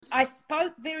I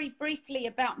spoke very briefly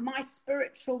about my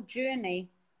spiritual journey,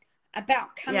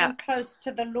 about coming close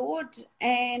to the Lord,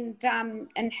 and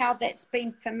how that's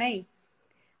been for me.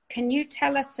 Can you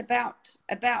tell us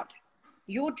about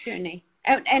your journey?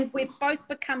 And we've both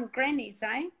become grannies,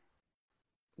 eh?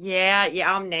 Yeah,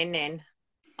 I'm Nan.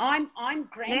 I'm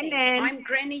granny. Nan. I'm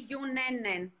granny. You're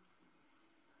Nan.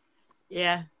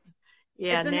 Yeah,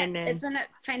 Nan. Isn't it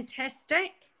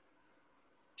fantastic?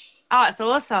 Oh, it's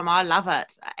awesome. I love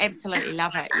it. I absolutely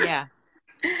love it. Yeah.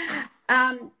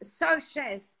 So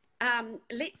Shaz,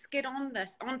 let's get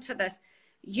onto this.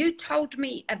 You told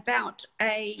me about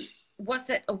was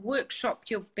it a workshop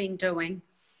you've been doing?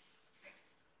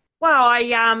 Well,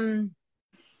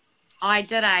 I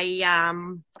did a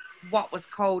what was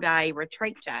called a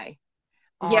retreat day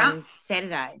on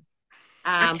Saturday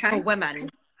for women,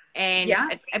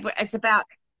 and it's about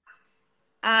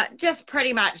just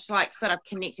pretty much like sort of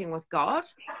connecting with God,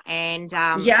 and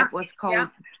it was called.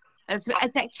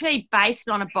 It's actually based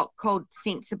on a book called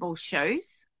Sensible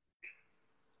Shoes.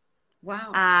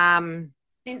 Wow.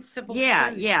 Sensible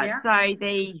Shoes. Yeah. So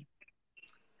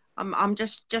I'm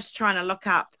just trying to look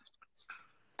up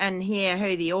and hear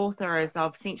who the author is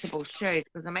of Sensible Shoes,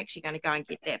 because I'm actually going to go and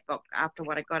get that book after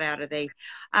what I got out of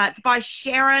it's by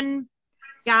Sharon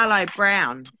Garlow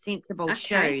Brown, Sensible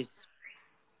Shoes.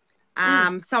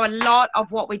 So a lot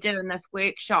of what we did in this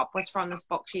workshop was from this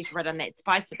book she's written that's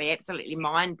supposed to be absolutely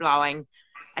mind-blowing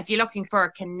if you're looking for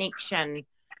a connection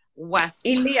with,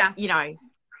 Elia.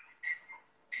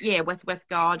 with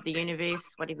God, the universe,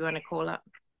 whatever you want to call it.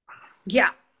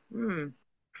 Yeah.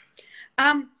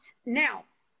 Now,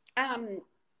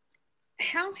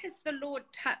 how has the Lord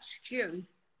touched you?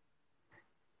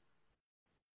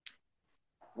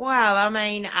 Well, I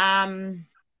mean,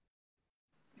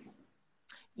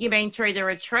 you mean through the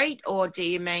retreat, or do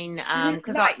you mean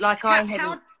because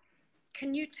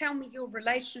can you tell me your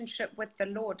relationship with the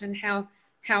Lord and how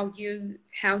you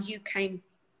came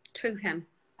to Him?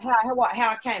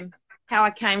 How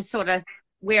I came sort of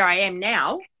where I am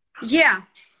now? Yeah.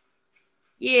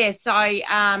 So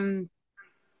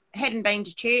hadn't been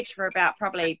to church for about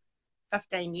probably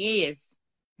 15 years.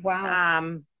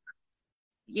 Wow.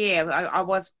 I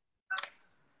was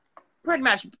pretty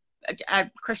much a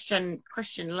Christian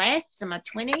lass in my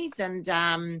 20s, and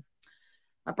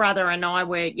my brother and I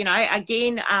were,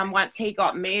 again, once he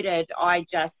got murdered, I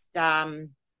just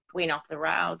went off the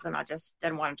rails, and I just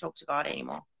didn't want to talk to God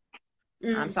anymore.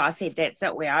 So I said, that's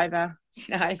it, we're over,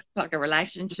 like a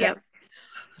relationship.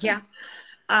 Yeah.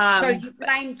 So you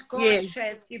blamed God,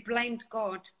 Shaz. You blamed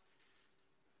God.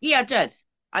 Yeah,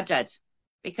 I did.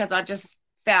 Because I just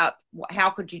felt,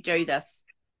 how could you do this?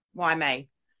 Why me?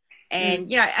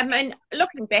 And, I mean,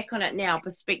 looking back on it now,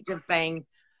 perspective being,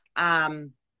 I've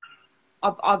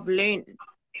learned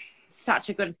such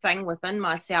a good thing within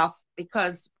myself,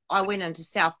 because I went into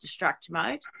self-destruct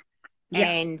mode. Yeah.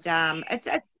 And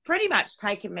it's pretty much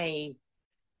taken me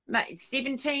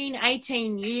 17,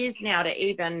 18 years now to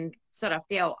even sort of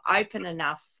feel open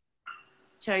enough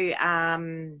to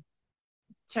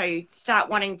start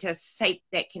wanting to seek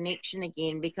that connection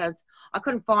again, because I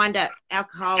couldn't find it.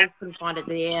 Alcohol, couldn't find it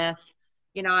there.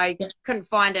 Couldn't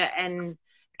find it in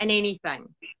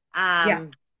anything.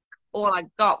 All I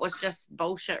got was just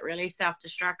bullshit, really,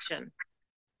 self-destruction.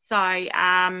 So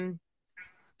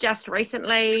just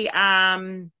recently,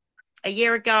 a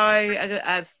year ago,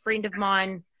 a friend of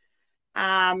mine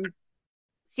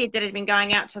said that he'd been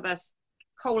going out to this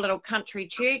cool little country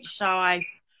church, so I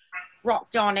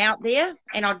rocked on out there,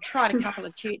 and I'd tried a couple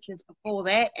of churches before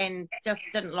that and just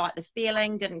didn't like the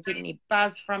feeling, didn't get any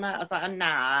buzz from it. I was like, oh,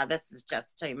 nah, this is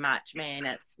just too much, man.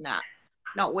 It's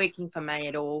not working for me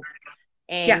at all.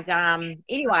 And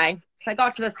anyway, so I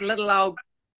got to this little old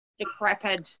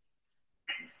decrepit,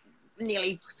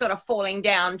 nearly sort of falling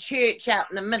down church out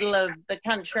in the middle of the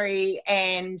country,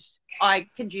 and I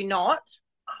kid you not,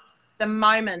 the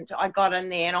moment I got in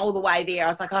there and all the way there, I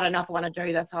was like, I don't know if I want to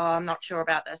do this. Oh, I'm not sure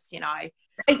about this, The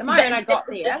moment I got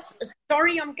there.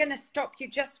 Sorry, I'm going to stop you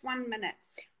just 1 minute.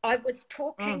 I was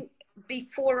talking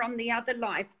before on the other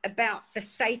live about the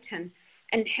Satan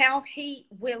and how he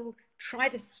will try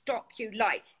to stop you.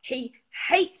 Like, he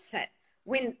hates it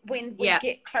when we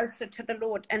get closer to the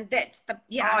Lord. And that's the,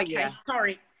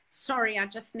 Sorry, I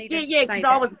just needed to say that. Yeah, because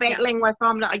I was battling with,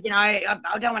 I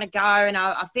don't want to go, and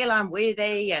I feel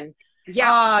unworthy, and I'm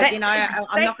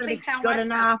not going to be good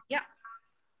enough.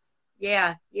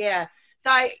 Yeah.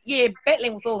 So,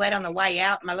 battling with all that on the way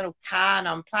out in my little car, and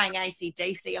I'm playing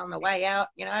AC/DC on the way out,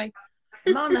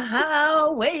 I'm on the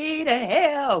highway to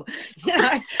hell. You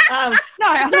know, no,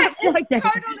 I'm not like that.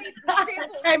 Totally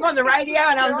came on the radio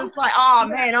and I was just like, oh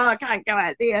man, I can't go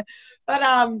out there. But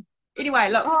anyway,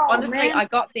 look, honestly, man. I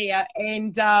got there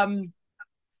and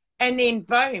then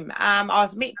boom, I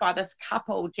was met by this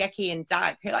couple, Jackie and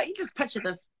Doug, who, like, you just picture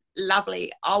this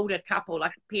lovely older couple,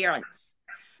 like parents,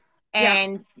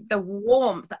 and the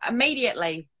warmth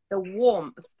immediately, the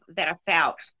warmth that I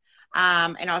felt.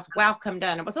 And I was welcomed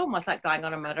in. It was almost like going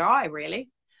on a marae, really.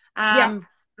 So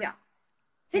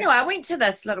anyway, I went to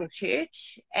this little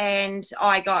church and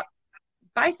I got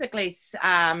basically,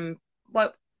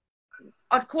 well,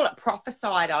 I'd call it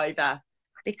prophesied over,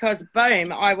 because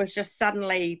boom, I was just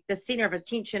suddenly the center of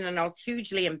attention and I was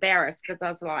hugely embarrassed because I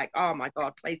was like, oh my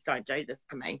God, please don't do this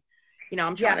to me. You know,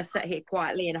 I'm trying to sit here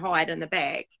quietly and hide in the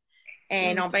back,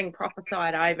 and I'm being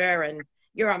prophesied over and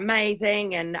you're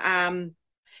amazing. And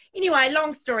anyway,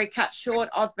 long story cut short,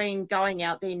 I've been going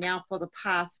out there now for the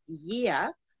past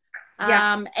year,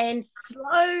 and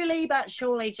slowly but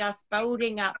surely just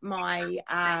building up my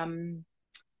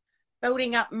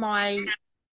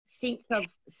sense of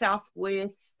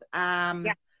self-worth.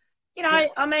 You know,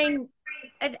 I mean,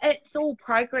 it's all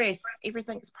progress.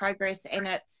 Everything's progress, and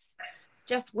it's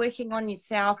just working on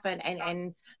yourself.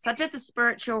 And so I did the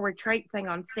spiritual retreat thing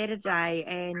on Saturday,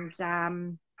 and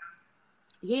I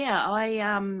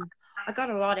got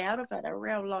a lot out of it, a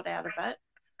real lot out of it.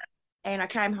 And I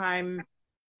came home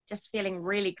just feeling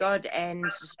really good and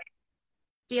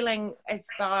feeling as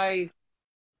though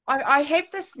I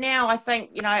have this now. I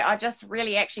think, you know, I just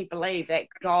really actually believe that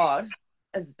God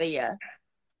is there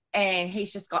and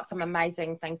he's just got some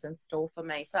amazing things in store for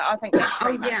me. So I think that's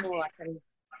pretty much all I can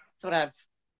sort of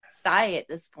say at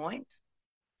this point.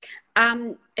 It's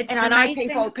and I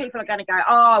know people are going to go,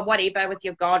 oh, whatever with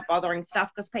your God bothering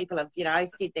stuff, because people have, you know,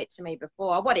 said that to me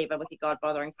before, whatever with your God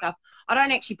bothering stuff. I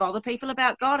don't actually bother people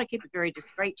about God. I keep it very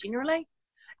discreet generally.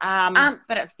 But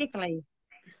it's definitely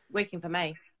working for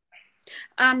me.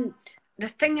 The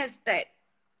thing is that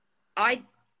I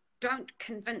don't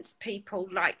convince people,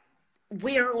 like,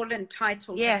 we're all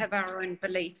entitled to have our own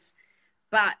beliefs,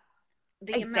 but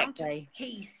the amount of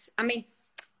peace, I mean,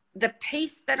 the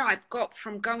peace that I've got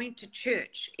from going to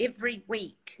church every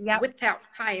week without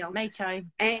fail. Me too.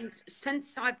 And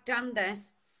since I've done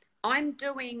this, I'm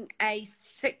doing a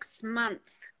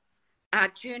 6-month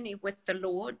journey with the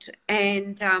Lord,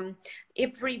 and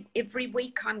every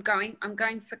week I'm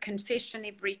going for confession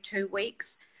every 2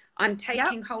 weeks. I'm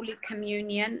taking Holy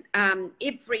Communion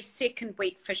every second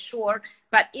week for sure,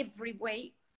 but every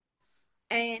week.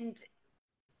 And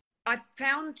I've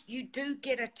found you do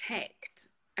get attacked.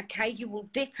 Okay, you will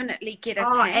definitely get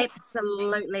attacked. Oh,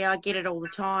 absolutely. I get it all the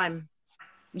time.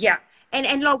 Yeah.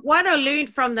 And look, what I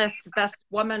learned from this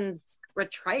women's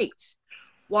retreat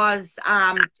was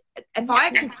if I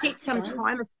can set some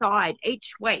time aside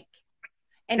each week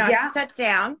and I sit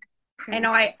down and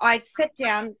I sit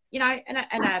down, you know, in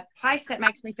a place that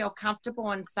makes me feel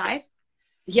comfortable and safe.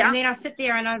 Yeah. And then I sit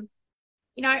there and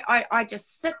I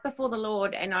just sit before the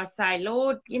Lord and I say,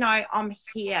 Lord, you know, I'm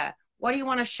here. What do you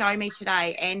want to show me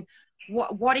today? And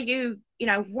what do you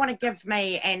want to give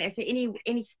me? And is there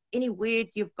any word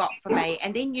you've got for me?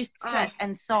 And then you sit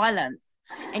in silence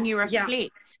and you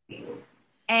reflect.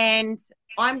 And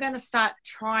I'm going to start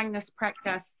trying this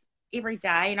practice every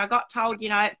day. And I got told, you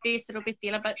know, at first it'll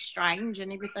feel a bit strange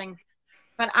and everything.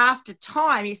 But after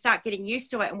time, you start getting used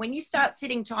to it. And when you start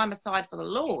setting time aside for the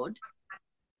Lord,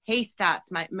 he starts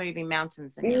moving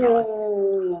mountains in your life.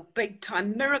 Oh, big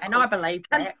time miracle. And I believe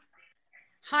that.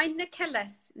 Hi,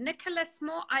 Nicholas. Nicholas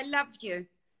Moore, I love you.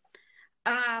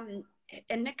 And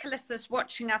Nicholas is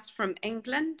watching us from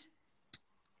England.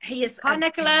 He is a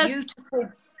Nicholas.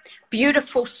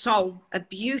 Beautiful soul. A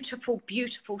beautiful,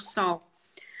 beautiful soul.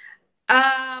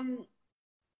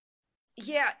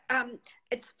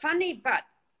 It's funny, but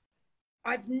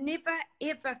I've never,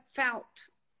 ever felt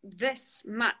this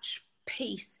much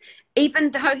peace. Even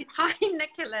though, hi,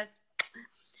 Nicholas.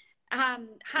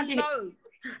 Hello.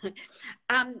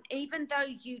 Even though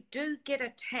you do get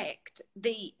attacked,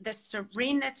 the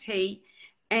serenity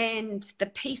and the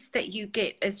peace that you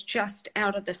get is just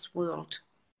out of this world.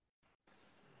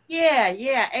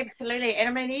 Yeah, absolutely. And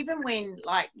I mean, even when,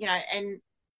 like, you know, and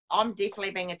I'm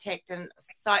definitely being attacked, and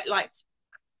so, like,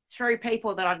 through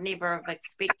people that I'd never have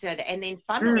expected, and then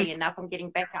funnily enough, I'm getting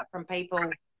backup from people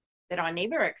that I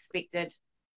never expected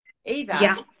either.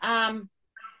 Yeah.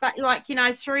 But, like, you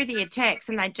know, through the attacks,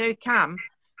 and they do come,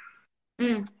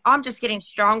 I'm just getting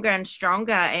stronger and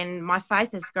stronger, and my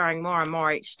faith is growing more and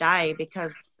more each day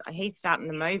because he's starting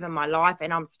to move in my life,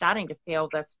 and I'm starting to feel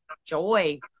this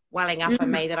joy welling up in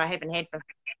me that I haven't had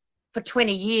for for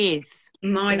 20 years,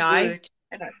 My you know. word.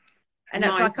 And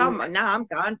it's My like, word. I'm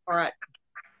going for it.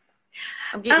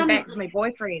 I'm getting back to my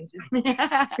boyfriend.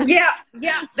 Yeah,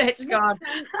 yeah. That's God.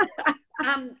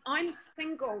 I'm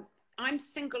single. I'm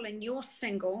single and you're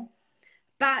single.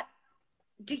 But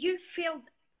do you feel,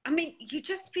 I mean, you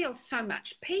just feel so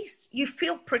much peace. You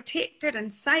feel protected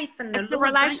and safe in the It's a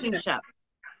Lord, don't you? relationship.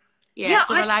 Yeah, Yeah, it's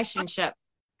a relationship.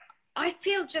 I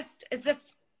feel just as if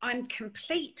I'm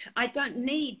complete. I don't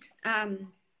need a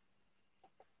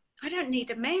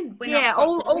man when I've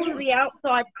got all of the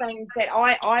outside things that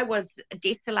I was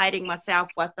desolating myself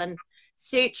with and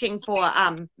searching for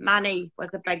money was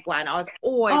a big one. I was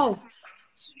always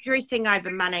stressing over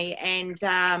money and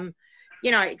you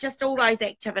know, just all those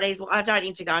activities. Well, I don't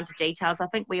need to go into details. I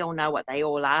think we all know what they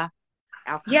all are.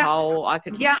 Alcohol. I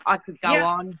could go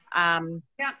on.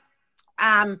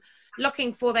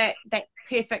 Looking for that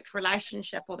perfect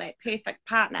relationship or that perfect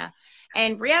partner.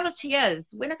 And reality is,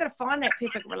 we're not going to find that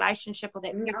perfect relationship or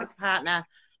that perfect partner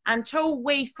until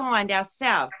we find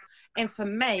ourselves. And for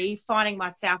me, finding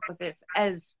myself with this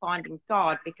is finding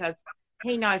God, because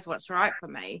He knows what's right for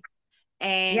me,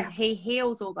 and He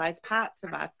heals all those parts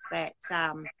of us that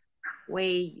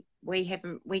we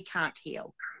can't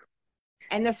heal.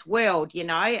 And this world, you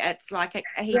know, it's like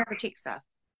He protects us.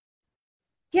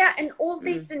 Yeah, and all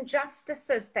these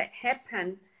injustices that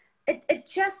happen, it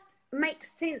just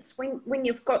makes sense when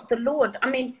you've got the Lord. I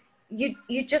mean,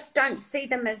 you just don't see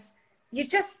them as, you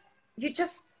just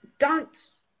don't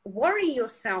worry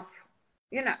yourself,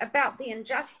 you know, about the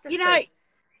injustices. You know,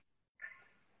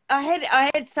 I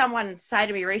had someone say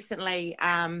to me recently,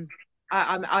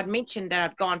 I'd mentioned that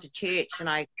I'd gone to church and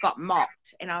I got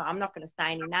mocked, and I'm not going to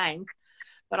say any names,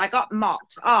 but I got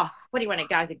mocked. Oh, what do you want to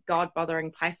go to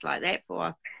God-bothering place like that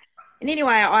for? And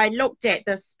anyway, I looked at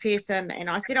this person and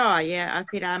I said, oh, yeah. I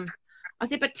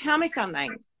said, but tell me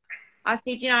something. I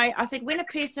said, you know, when a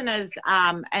person is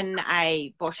in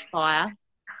a bushfire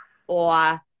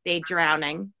or they're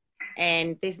drowning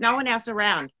and there's no one else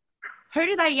around, who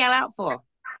do they yell out for?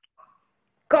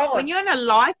 God. When you're in a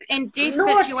life and death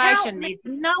situation, there's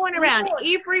no one around. Lord.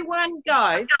 Everyone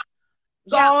goes,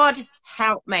 God,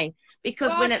 help me.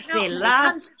 Because when it's their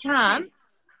last chance,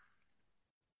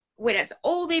 when it's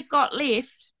all they've got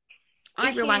left,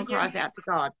 everyone cries out to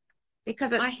God,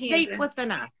 because it's deep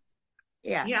within us.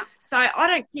 Yeah. So I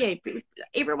don't care.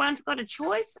 Everyone's got a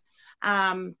choice.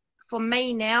 For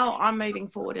me now, I'm moving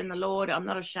forward in the Lord. I'm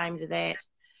not ashamed of that.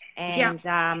 And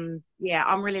I'm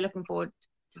really looking forward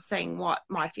to seeing what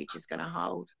my future's going to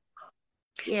hold.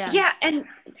 Yeah, and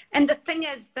the thing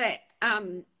is that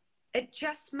it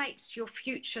just makes your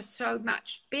future so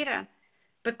much better,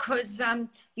 because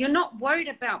you're not worried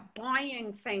about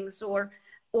buying things or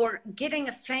getting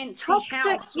a fancy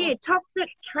house. Toxic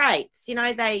traits. You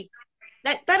know, they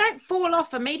don't fall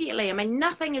off immediately. I mean,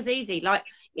 nothing is easy. Like,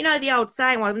 you know, the old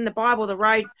saying, well, in the Bible, the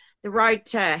road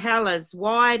to hell is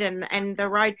wide and the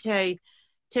road to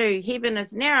heaven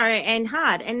is narrow and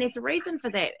hard. And there's a reason for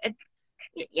that.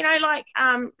 You know, like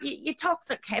your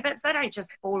toxic habits, they don't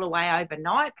just fall away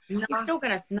overnight. You're still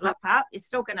going to slip up. You're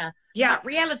still going to. But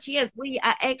reality is, we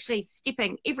are actually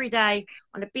stepping every day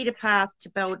on a better path to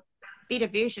build a better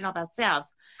version of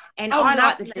ourselves. And I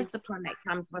like the discipline that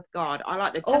comes with God. I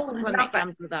like the discipline that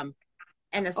comes with Him,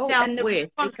 and the self-worth,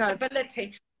 because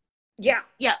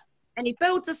and He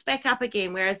builds us back up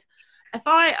again. Whereas if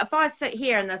I sit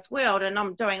here in this world and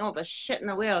I'm doing all the shit in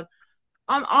the world,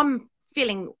 I'm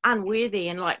feeling unworthy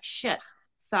and like shit.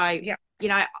 So you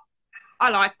know, I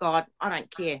like God. I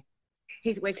don't care.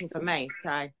 He's working for me.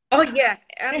 So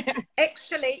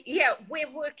actually,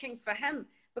 we're working for Him,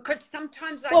 because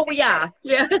sometimes we are.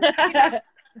 You know,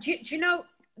 do you know,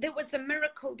 there was a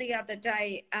miracle the other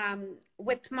day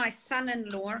with my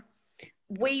son-in-law.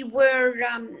 We were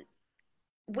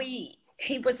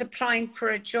he was applying for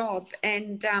a job,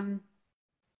 and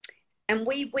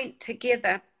we went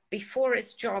together before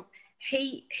his job.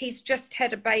 He's just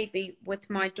had a baby with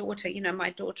my daughter. You know, my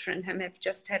daughter and him have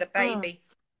just had a baby.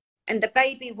 And the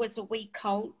baby was a week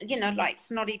old, you know, like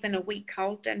it's not even a week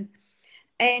old.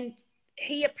 And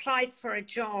he applied for a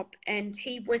job, and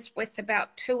he was with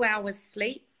about 2 hours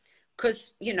sleep,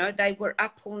 because, you know, they were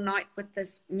up all night with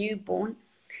this newborn.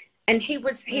 And he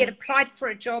had applied for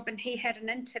a job, and he had an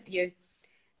interview.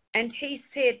 And he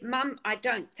said, Mum, I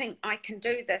don't think I can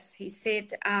do this. He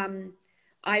said, I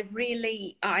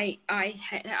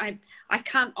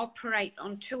can't operate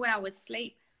on 2 hours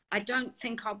sleep. I don't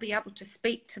think I'll be able to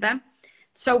speak to them.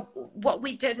 So what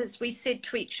we did is we said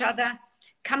to each other,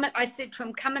 I said to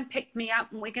him, come and pick me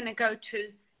up, and we're going to go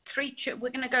to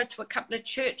a couple of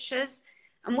churches,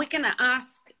 and we're going to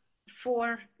ask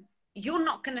for you're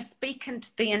not going to speak into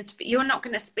the interview. You're not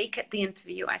going to speak at the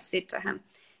interview. I said to him,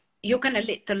 you're going to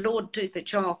let the Lord do the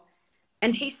job.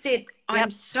 And he said,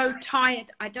 I'm so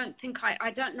tired. I don't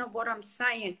know what I'm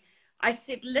saying. I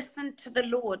said, listen to the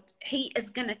Lord. He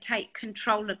is going to take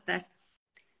control of this.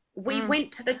 We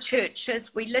went to the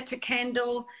churches, we lit a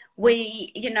candle,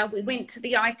 we went to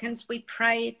the icons, we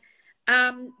prayed.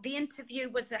 The interview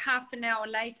was a half an hour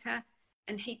later,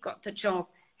 and he got the job.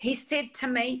 He said to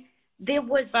me, there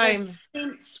was this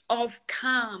sense of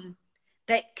calm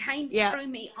that came through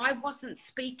me. I wasn't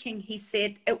speaking, he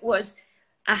said. It was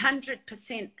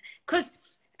 100%. Because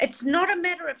it's not a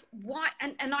matter of why.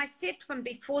 And I said to him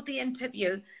before the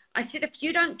interview, I said, if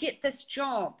you don't get this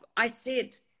job, I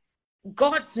said,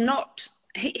 God's not,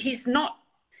 he's not,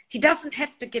 he doesn't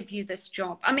have to give you this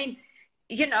job. I mean,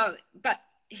 but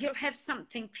he'll have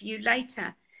something for you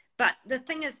later. But the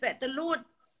thing is that the Lord,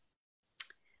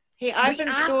 he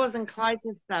opens doors and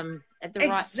closes them at the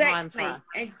right time for us.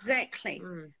 Exactly.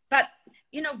 But,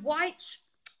 why,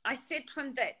 I said to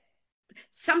him that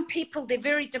some people, they're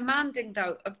very demanding,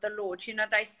 though, of the Lord.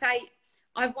 They say,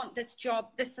 I want this job,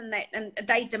 this and that, and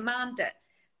they demand it.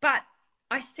 But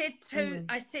I said to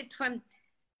him,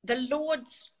 the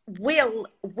Lord's will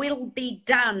be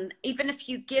done, even if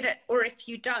you get it or if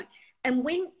you don't. And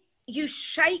when you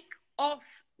shake off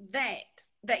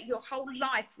that your whole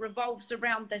life revolves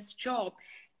around this job,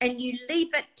 and you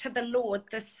leave it to the Lord,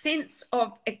 the sense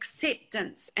of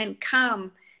acceptance and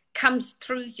calm comes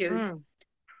through you.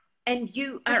 And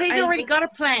you are he's already got a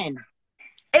plan.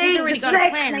 He's already got a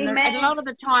plan. And a lot of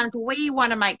the times we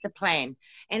want to make the plan.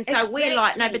 And so we're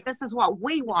like, no, but this is what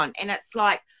we want. And it's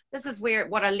like, this is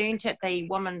what I learned at the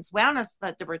women's wellness,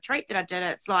 the retreat that I did.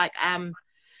 It's like,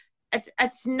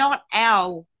 it's not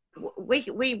we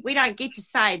don't get to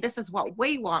say this is what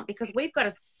we want, because we've got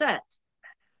to sit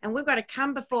and we've got to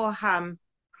come before him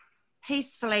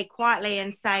peacefully, quietly,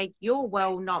 and say, your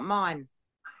will, not mine.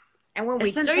 And when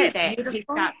we do that, he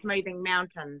starts moving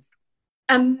mountains.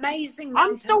 Amazing.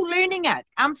 I'm still learning it,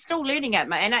 and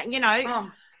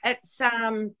it's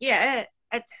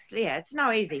it's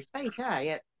no easy feat,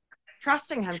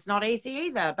 trusting him's not easy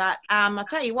either, but I'll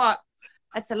tell you what,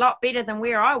 it's a lot better than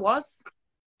where I was.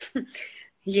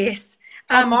 Yes.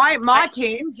 On my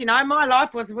terms, my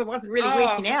life wasn't really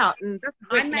working out, and this is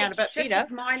working out a bit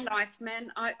better. My life,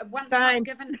 man, once I've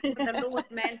given it to the Lord,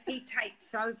 man, he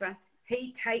takes over.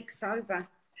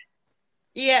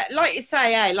 Yeah, like you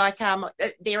say,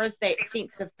 there is that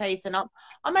sense of peace, and I'm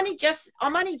only just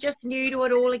new to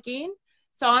it all again,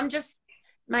 so I'm just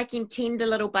making tender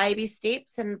little baby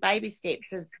steps, and baby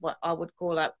steps is what I would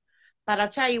call it. But I'll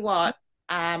tell you what,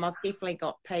 I've definitely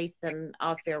got peace, and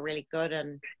I feel really good,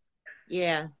 and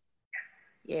yeah.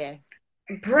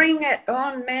 Bring it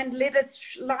on, man. Let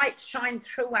its light shine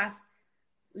through us.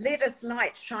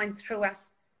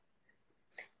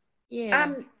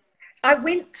 Yeah. I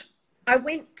went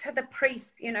to the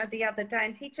priest, the other day,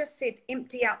 and he just said,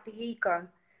 empty out the ego.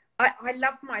 I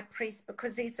love my priest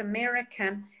because he's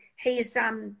American. He's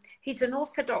an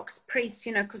Orthodox priest,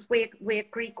 because we're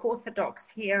Greek Orthodox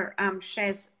here,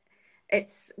 Shaz.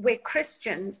 We're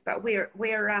Christians, but we're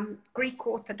Greek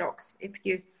Orthodox.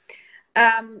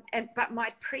 But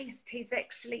my priest, he's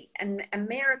actually an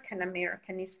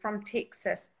American. He's from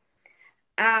Texas.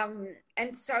 And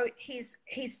so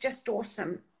he's just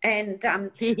awesome. And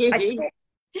I'm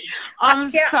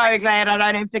so glad I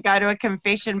don't have to go to a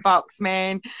confession box,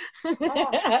 man. No,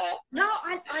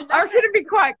 I reckon it'd be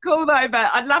quite cool though, but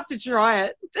I'd love to try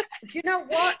it. Do you know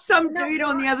what? Some dude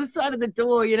on the other side of the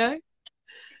door, You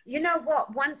know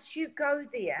what? Once you go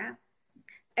there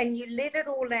and you let it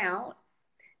all out,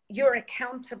 you're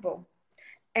accountable.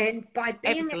 And by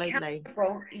being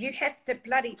accountable, you have to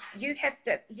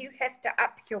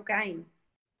up your game.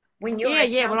 When you're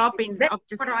well, I've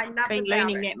just been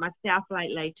learning that myself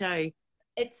lately too.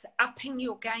 It's upping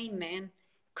your game, man,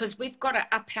 because we've got to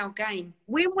up our game.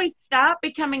 When we start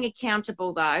becoming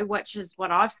accountable, though, which is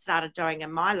what I've started doing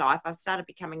in my life, I've started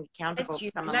becoming accountable for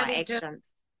some of my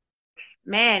actions.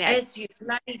 Man, as you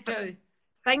bloody do.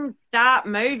 Things start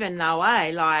moving though,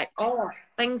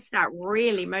 things start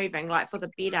really moving, for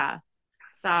the better.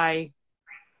 So,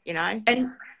 And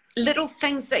little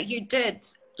things that you did,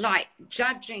 like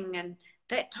judging and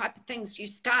that type of things, you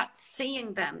start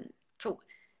seeing them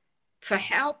for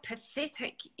how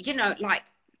pathetic,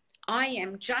 I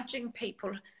am judging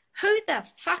people. Who the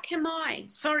fuck am I?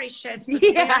 Sorry, Shaz, but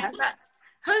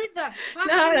who the fuck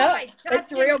am I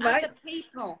judging other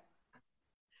people?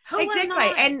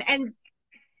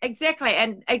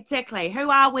 Exactly. Who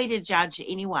are we to judge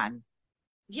anyone?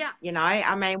 Yeah.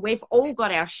 I mean, we've all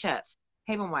got our shit,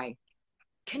 haven't we?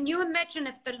 Can you imagine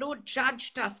if the Lord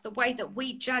judged us the way that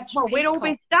we judge Well, people? we'd all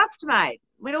be stuffed, mate.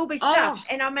 We'd all be stuffed.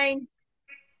 And I mean,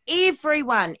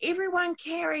 everyone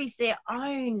carries their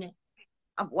own,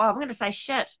 well, I'm going to say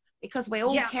shit, because we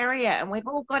all carry it, and we've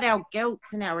all got our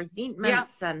guilts and our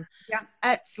resentments, and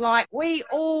it's like we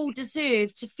all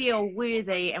deserve to feel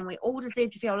worthy, and we all deserve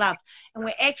to feel loved, and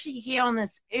we're actually here on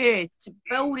this earth to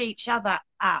build each other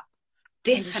up.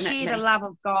 Definitely. And to share the love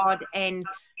of God, and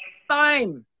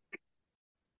boom,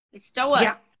 let's do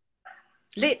it.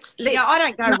 Let's I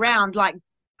don't go around like,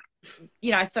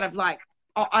 sort of like,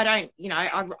 I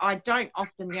don't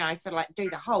often, sort of like do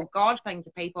the whole God thing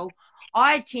to people.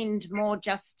 I tend more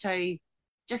just to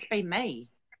be me.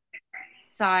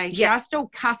 So I still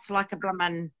cuss like a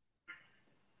bloomin'.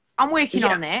 I'm working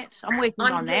on that.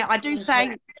 I do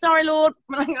say, sorry, Lord.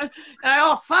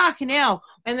 Oh, fucking hell.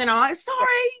 And then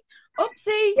sorry,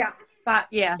 oopsie. Yeah. But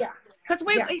because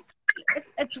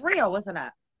it's real, isn't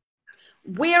it?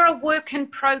 We're a work in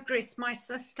progress, my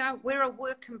sister. We're a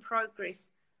work in progress.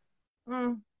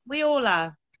 We all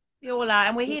are.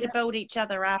 And we're here to build each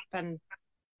other up, and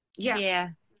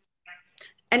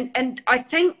And I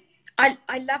think I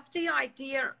love the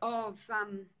idea of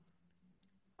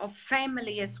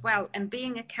family as well, and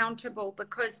being accountable,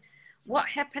 because what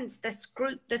happens, this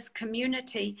group, this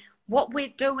community, what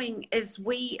we're doing is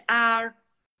we are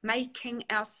making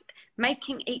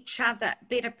each other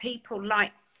better people.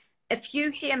 Like, if you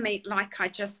hear me, like I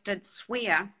just did,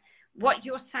 swear, what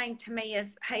you're saying to me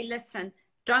is, hey, listen,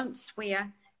 don't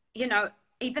swear,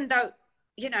 even though,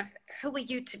 who are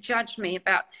you to judge me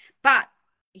about? But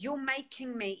you're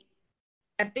making me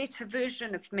a better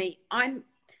version of me. I'm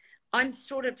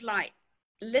sort of like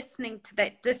listening to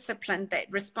that discipline, that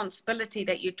responsibility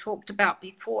that you talked about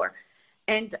before,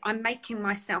 and I'm making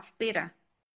myself better.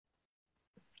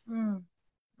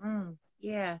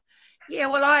 Yeah.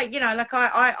 Well,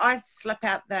 I slip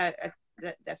out the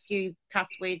few cuss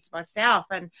words myself,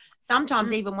 and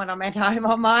sometimes even when I'm at home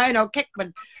on my own, I'll kick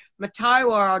my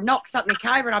toe, or I'll knock something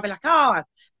over, and I'll be like, oh,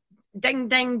 ding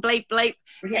ding, bleep bleep,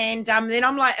 and then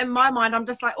I'm like, in my mind, I'm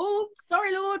just like, oh,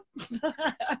 sorry, Lord.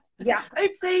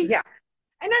 Oopsie.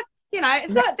 And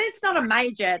it's not, that's not a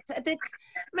major,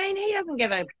 he doesn't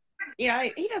give a,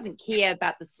 he doesn't care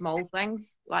about the small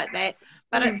things like that,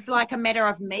 but it's like a matter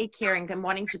of me caring and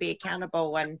wanting to be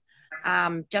accountable, and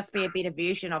just be a better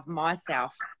version of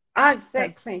myself.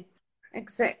 Exactly.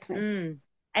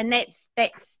 And that's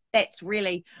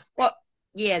really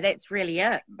that's really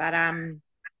it. But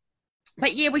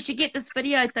we should get this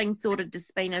video thing sorted,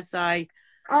 Despina. So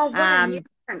what a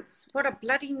nuisance! What a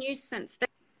bloody nuisance!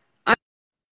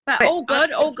 But all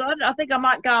good. I think I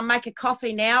might go and make a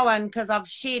coffee now, and because I've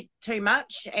shared too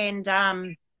much, and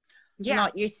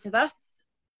not used to this.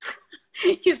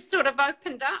 You've sort of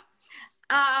opened up.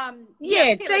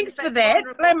 Thanks for that.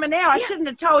 Blimey now, I shouldn't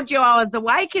have told you I was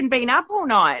awake and been up all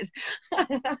night.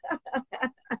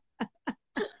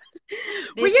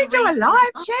 Were you doing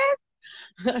live,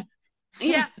 Shaz?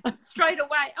 Straight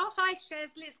away. Oh, hi,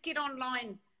 Shaz. Let's get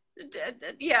online.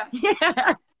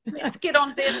 Let's get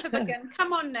on there to begin.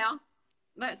 Come on now.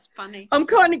 That's funny. I'm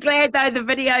kind of glad, though, the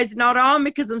video's not on,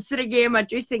 because I'm sitting here in my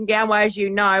dressing gown, as you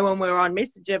know, when we were on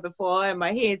Messenger before, and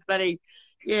my hair's bloody...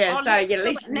 at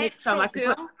least next time I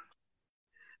can put...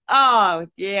 Oh,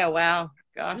 yeah, well,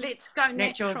 gosh. Let's go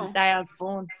natural. Natural the day I was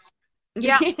born.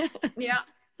 Yeah.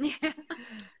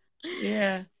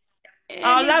 Anyway,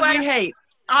 I love you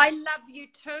heaps. I love you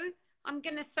too. I'm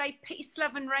going to say peace,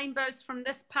 love, and rainbows from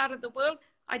this part of the world.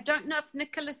 I don't know if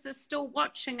Nicholas is still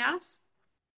watching us.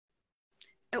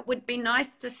 It would be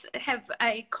nice to have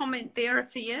a comment there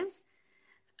if he is.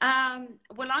 I'm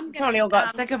going probably all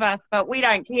got sick of us, but we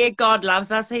don't care. God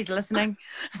loves us. He's listening.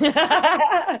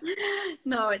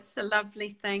 No, it's a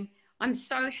lovely thing. I'm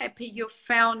so happy you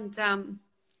found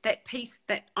that peace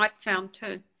that I found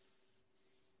too.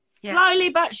 Slowly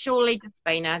but surely,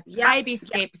 Despina. Baby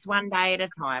steps, one day at a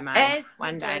time.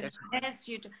 One day at a time. As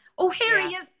you do. Oh, here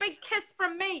he is. Big kiss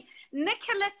from me.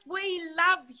 Nicholas, we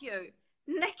love you.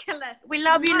 Nicholas. We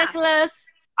love you, Nicholas.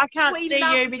 I can't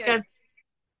see you because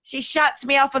she shuts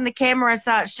me off on the camera,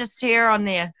 so it's just her on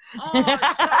there. Oh, so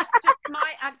it's just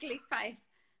my ugly face.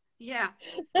 Yeah.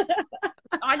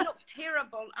 I look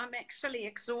terrible. I'm actually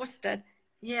exhausted.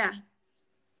 Yeah.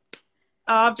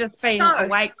 Oh, I've just been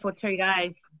awake for 2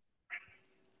 days.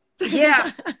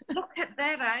 Yeah. Look at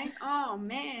that, eh? Oh,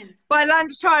 man. By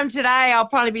lunchtime today, I'll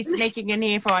probably be sneaking in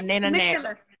here for a nana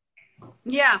nap.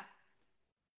 Yeah.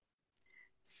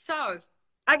 So.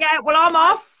 Okay, well, I'm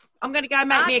off. I'm going to go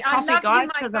make me a coffee, guys,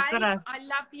 because I've got to... I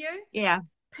love you. Yeah.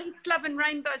 Peace, love, and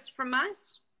rainbows from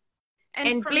us.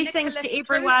 And blessings to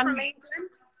everyone.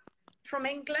 from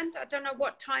England. I don't know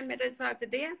what time it is over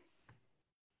there.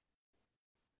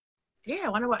 Yeah, I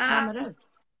wonder what time it is.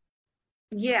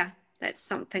 Yeah, that's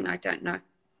something I don't know.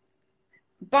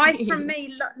 Bye from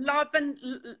me.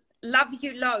 Love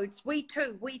you loads. We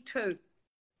too. We too.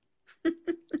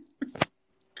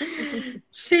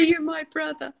 See you, my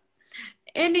brother.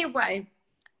 Anyway,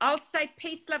 I'll say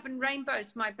peace, love, and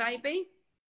rainbows, my baby.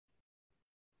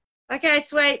 Okay,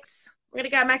 sweets. We're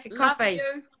going to go make a coffee. Love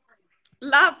you.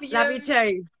 Love you. Love you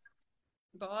too.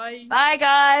 Bye. Bye,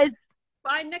 guys.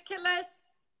 Bye, Nicholas.